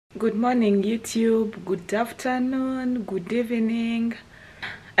Good morning YouTube, good afternoon, good evening.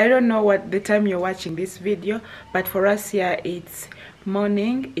 I don't know what the time you're watching this video, but for us here it's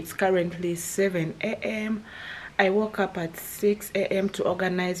morning. It's currently 7 a.m. I woke up at 6 a.m. to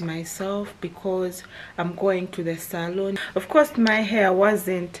organize myself because I'm going to the salon. Of course my hair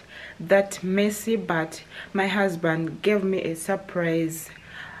wasn't that messy, but my husband gave me a surprise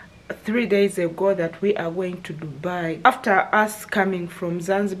 3 days ago that we are going to Dubai after us coming from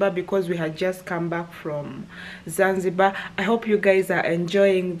Zanzibar, because we had just come back from Zanzibar. I hope you guys are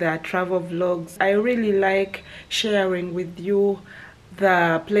enjoying the travel vlogs. I really like sharing with you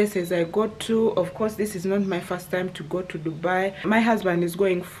the places I go to. Of course this is not my first time to go to Dubai. My husband is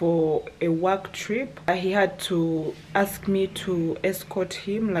going for a work trip. He had to ask me to escort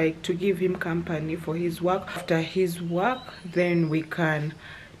him, like to give him company for his work. After his work then we can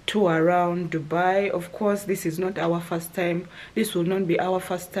tour around Dubai. Of course this is not our first time. This will not be our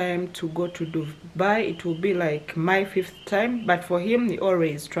first time to go to Dubai. It will be like my 5th time, but for him he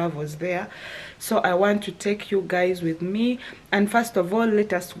always travels there. So I want to take you guys with me, and first of all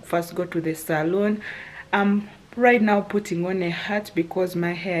let us first go to the salon. I'm right now putting on a hat because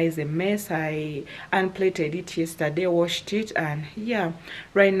my hair is a mess. I unplaited it yesterday, washed it, and yeah,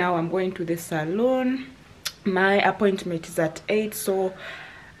 right now I'm going to the salon. My appointment is at 8, so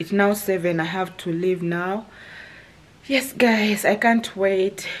it's now 7. I have to leave now. Yes guys, I can't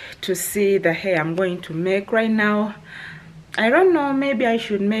wait to see the hair I'm going to make. Right now I don't know, maybe I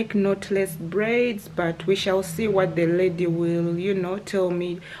should make knotless braids, but we shall see what the lady will, you know, tell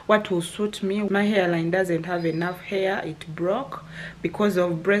me what will suit me. My hairline doesn't have enough hair. It broke because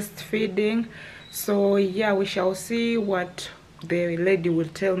of breastfeeding. So yeah, we shall see what the lady will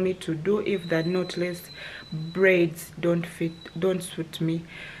tell me to do if the knotless braids don't suit me.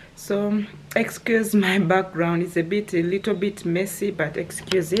 So excuse my background, it's a little bit messy, but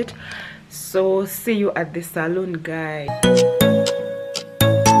excuse it. So see you at the salon guys.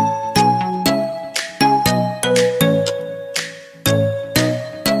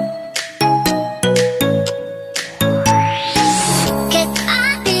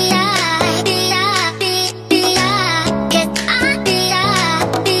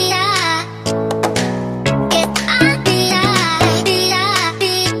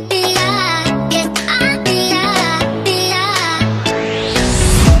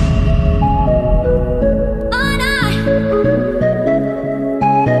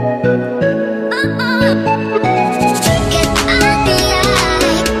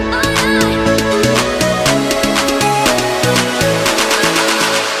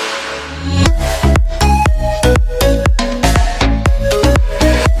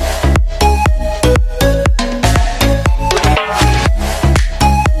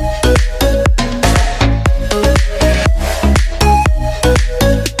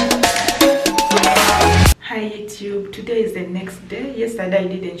 Today is the next day. Yesterday I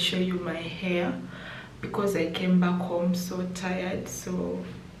didn't show you my hair because I came back home so tired, so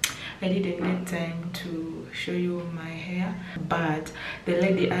I didn't get time to show you my hair. But the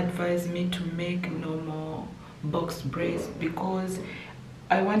lady advised me to make normal box braids because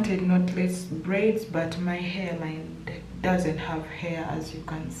I wanted knotless braids, but my hairline doesn't have hair. As you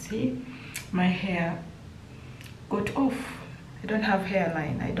can see, my hair got off. I don't have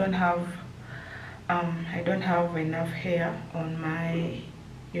hairline. I don't have enough hair on my,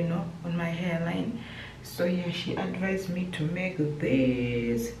 you know, on my hairline. So yeah, she advised me to make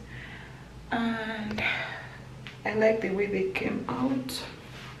this, and I like the way they came out.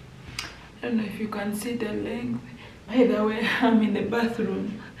 I don't know if you can see the length. By the way, I'm in the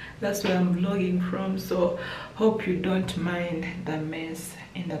bathroom. That's where I'm vlogging from, so hope you don't mind the mess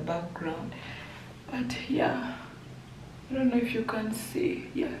in the background. But yeah, I don't know if you can see.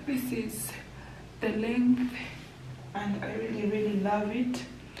 Yeah, this is the length, and I really love it.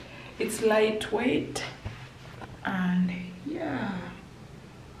 It's lightweight, and yeah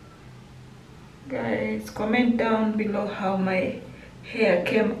guys, comment down below how my hair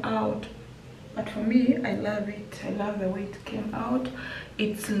came out. But for me, I love it. I love the way it came out.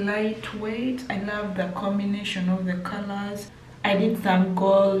 It's lightweight. I love the combination of the colors. I did some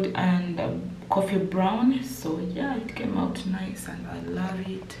gold and coffee brown, so yeah, it came out nice and I love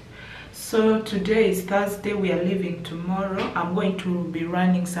it. So today is Thursday. We are leaving tomorrow. I'm going to be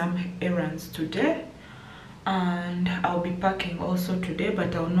running some errands today, and I'll be packing also today,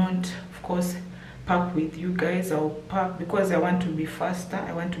 but I'll not, of course, pack with you guys. I'll pack because I want to be faster.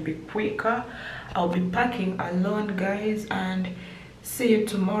 I want to be quicker. I'll be packing alone guys, and see you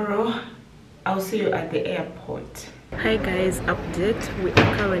tomorrow. I'll see you at the airport. Hi guys, update. We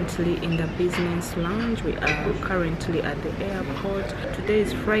are currently in the business lounge. We are currently at the airport. Today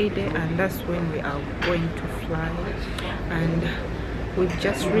is Friday and that's when we are going to fly, and we've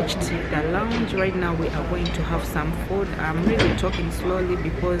just reached the lounge. Right now we are going to have some food. I'm really talking slowly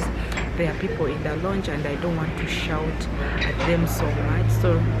because there are people in the lounge and I don't want to shout at them so much.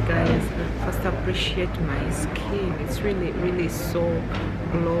 So guys, first appreciate my skin. It's really so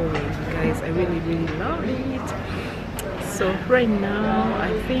glowing guys. I really love it. So right now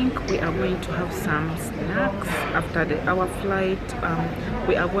I think we are going to have some snacks after our flight.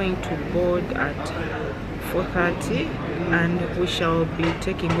 We are going to board at 4:30 and we shall be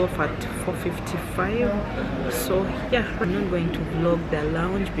taking off at 4:55. So yeah, I'm not going to vlog the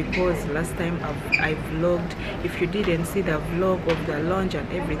lounge because last time I vlogged. If you didn't see the vlog of the lounge and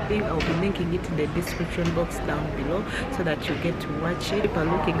everything, I'll be linking it in the description box down below so that you get to watch it. People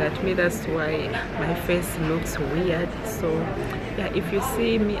are looking at me, that's why my face looks weird. So yeah, if you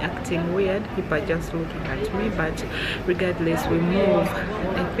see me acting weird, people are just looking at me, but regardless, we move.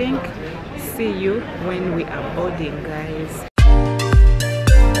 I think see you when we are boarding guys.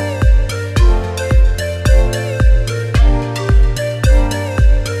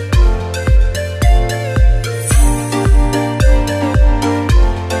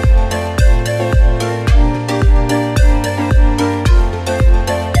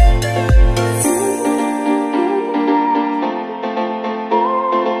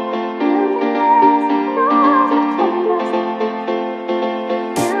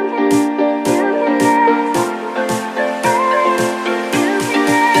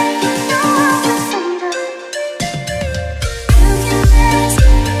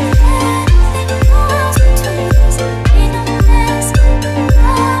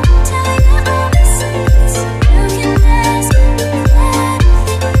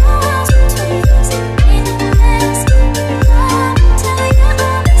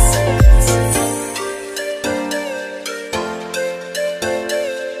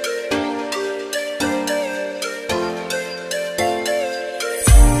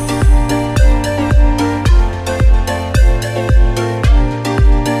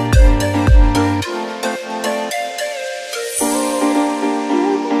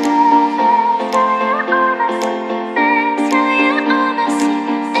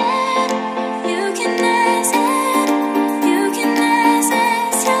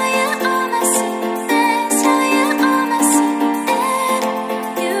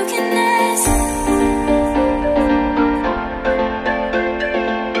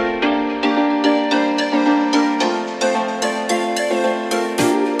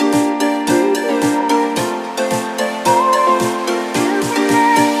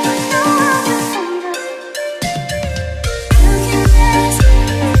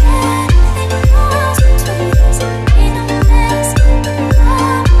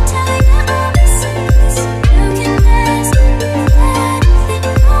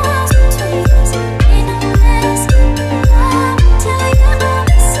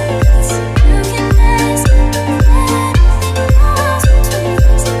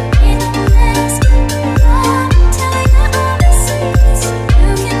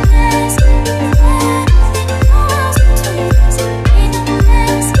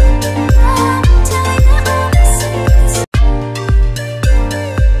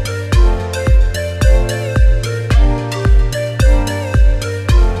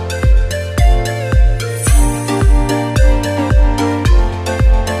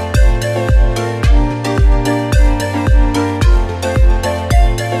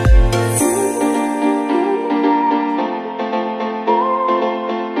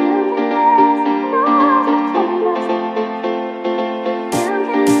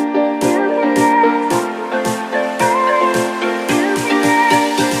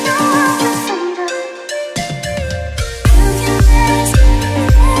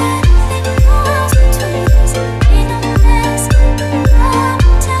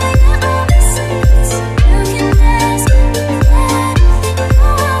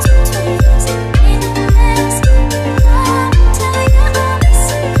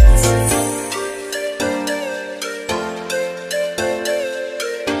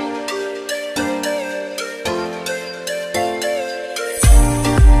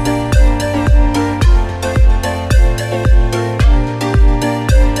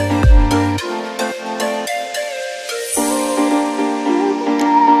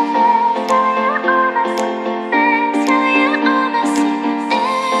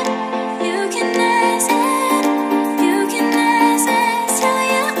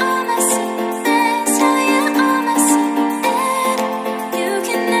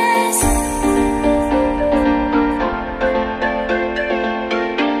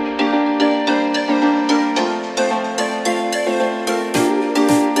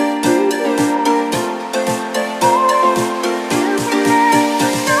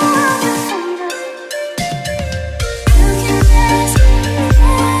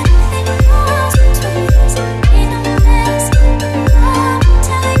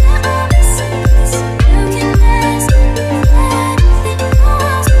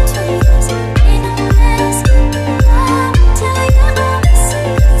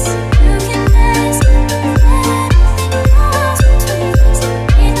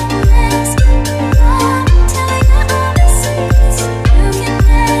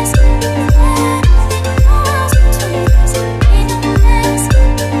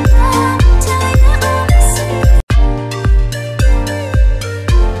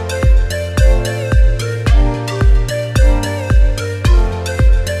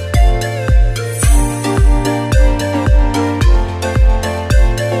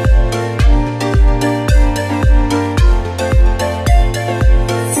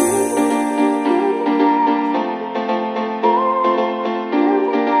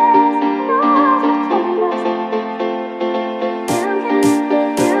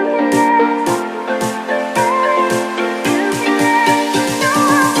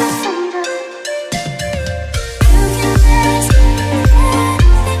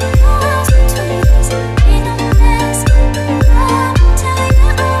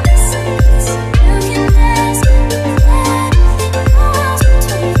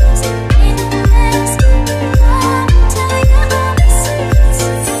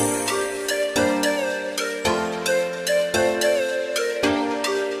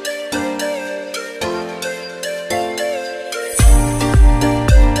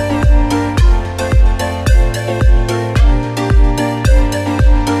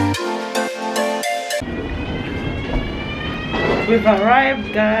 We've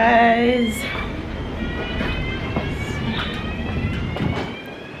arrived, guys.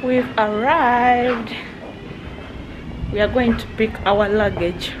 We've arrived. We are going to pick our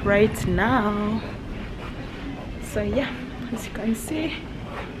luggage right now. So yeah, as you can see.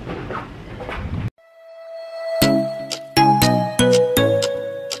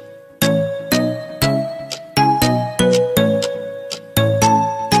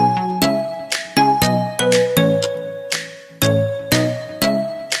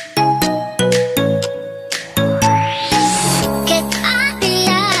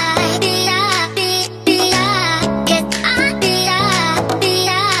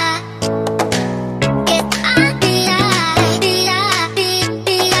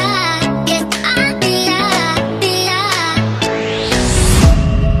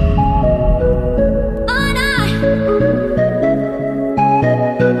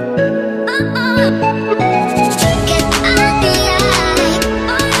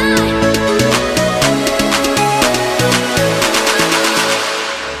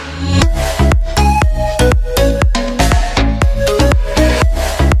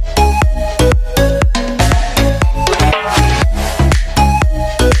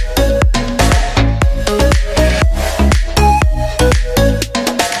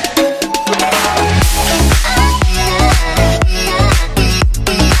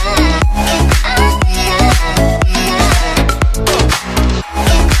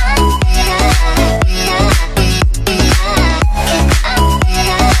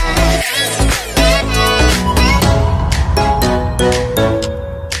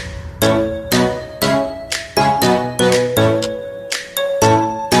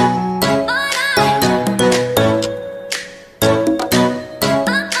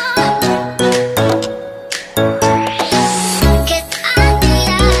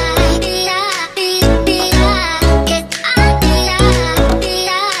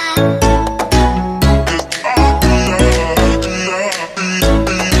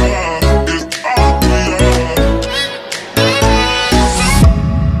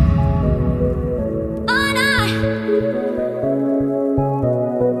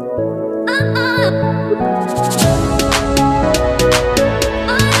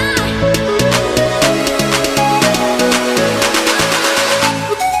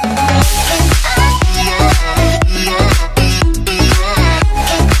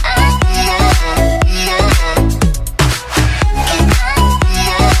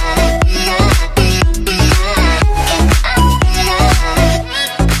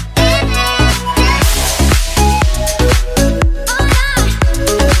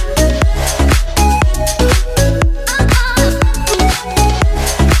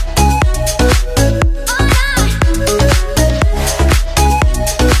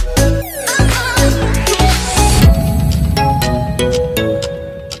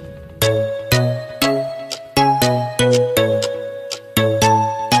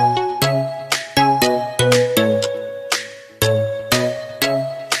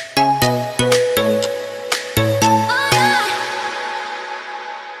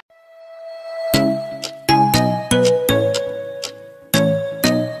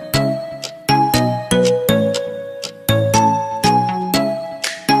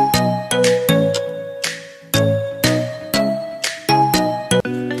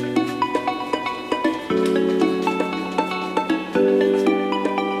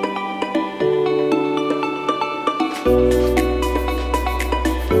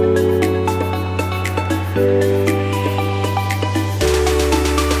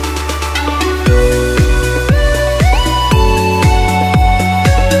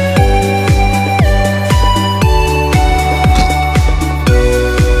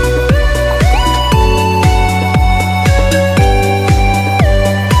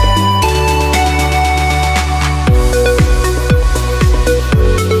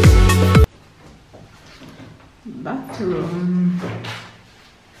 Bathroom.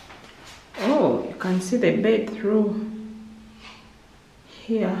 Oh, you can see the bed through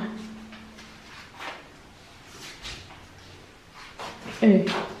here. Hey.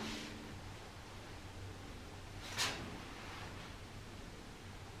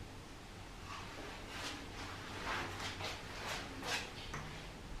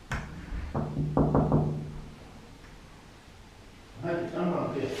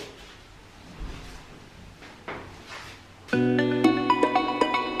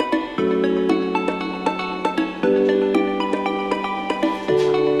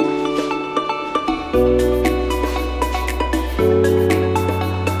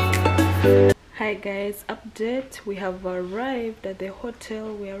 Hi guys, update. We have arrived at the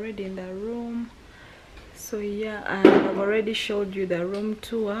hotel. We are already in the room. So yeah, and I've already showed you the room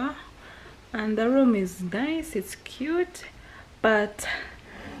tour, and the room is nice, it's cute, but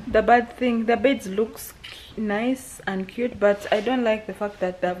the bad thing, the beds looks nice and cute, but I don't like the fact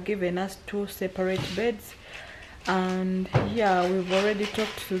that they've given us 2 separate beds. And yeah, we've already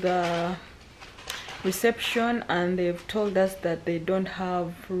talked to the reception, and they've told us that they don't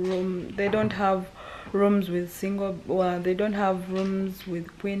have rooms with single, well, they don't have rooms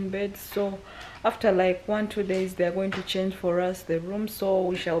with queen beds. So after like 1-2 days, they're going to change for us the room, so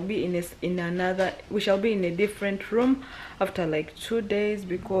we shall be in a different room after like 2 days,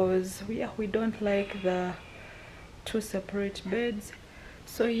 because we don't like the 2 separate beds.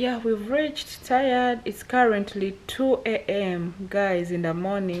 So yeah, we've reached. Tired. It's currently 2 a.m. guys, in the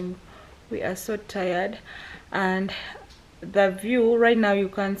morning. We are so tired, and the view right now, you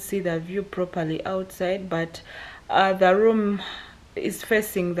can't see the view properly outside, but the room is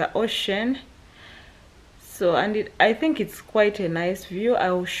facing the ocean. So, and I think it's quite a nice view. I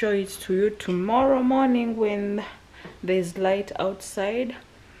will show it to you tomorrow morning when there's light outside.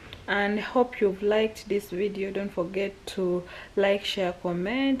 And hope you've liked this video. Don't forget to like, share,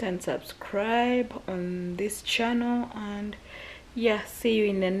 comment, and subscribe on this channel. And yeah, see you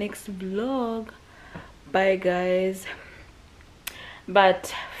in the next vlog. Bye guys.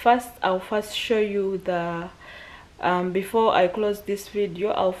 But I'll first show you the before I close this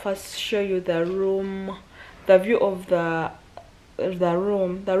video, I'll first show you the room, the view of the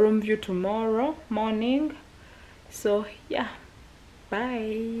room view tomorrow morning. So yeah,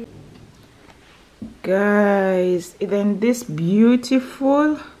 bye guys. Isn't this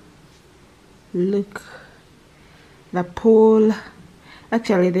beautiful? Look, the pool.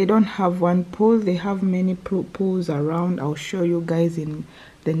 Actually, they don't have one pool, they have many pools around. I'll show you guys in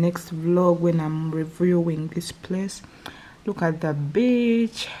the next vlog when I'm reviewing this place. Look at the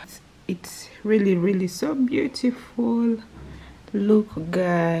beach. It's really so beautiful. Look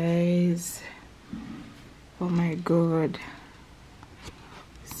guys, oh my god,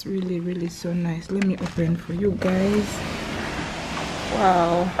 it's really so nice. Let me open for you guys.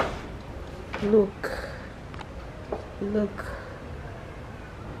 Wow, look,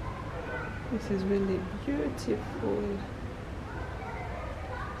 this is really beautiful.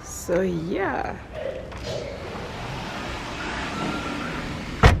 So yeah.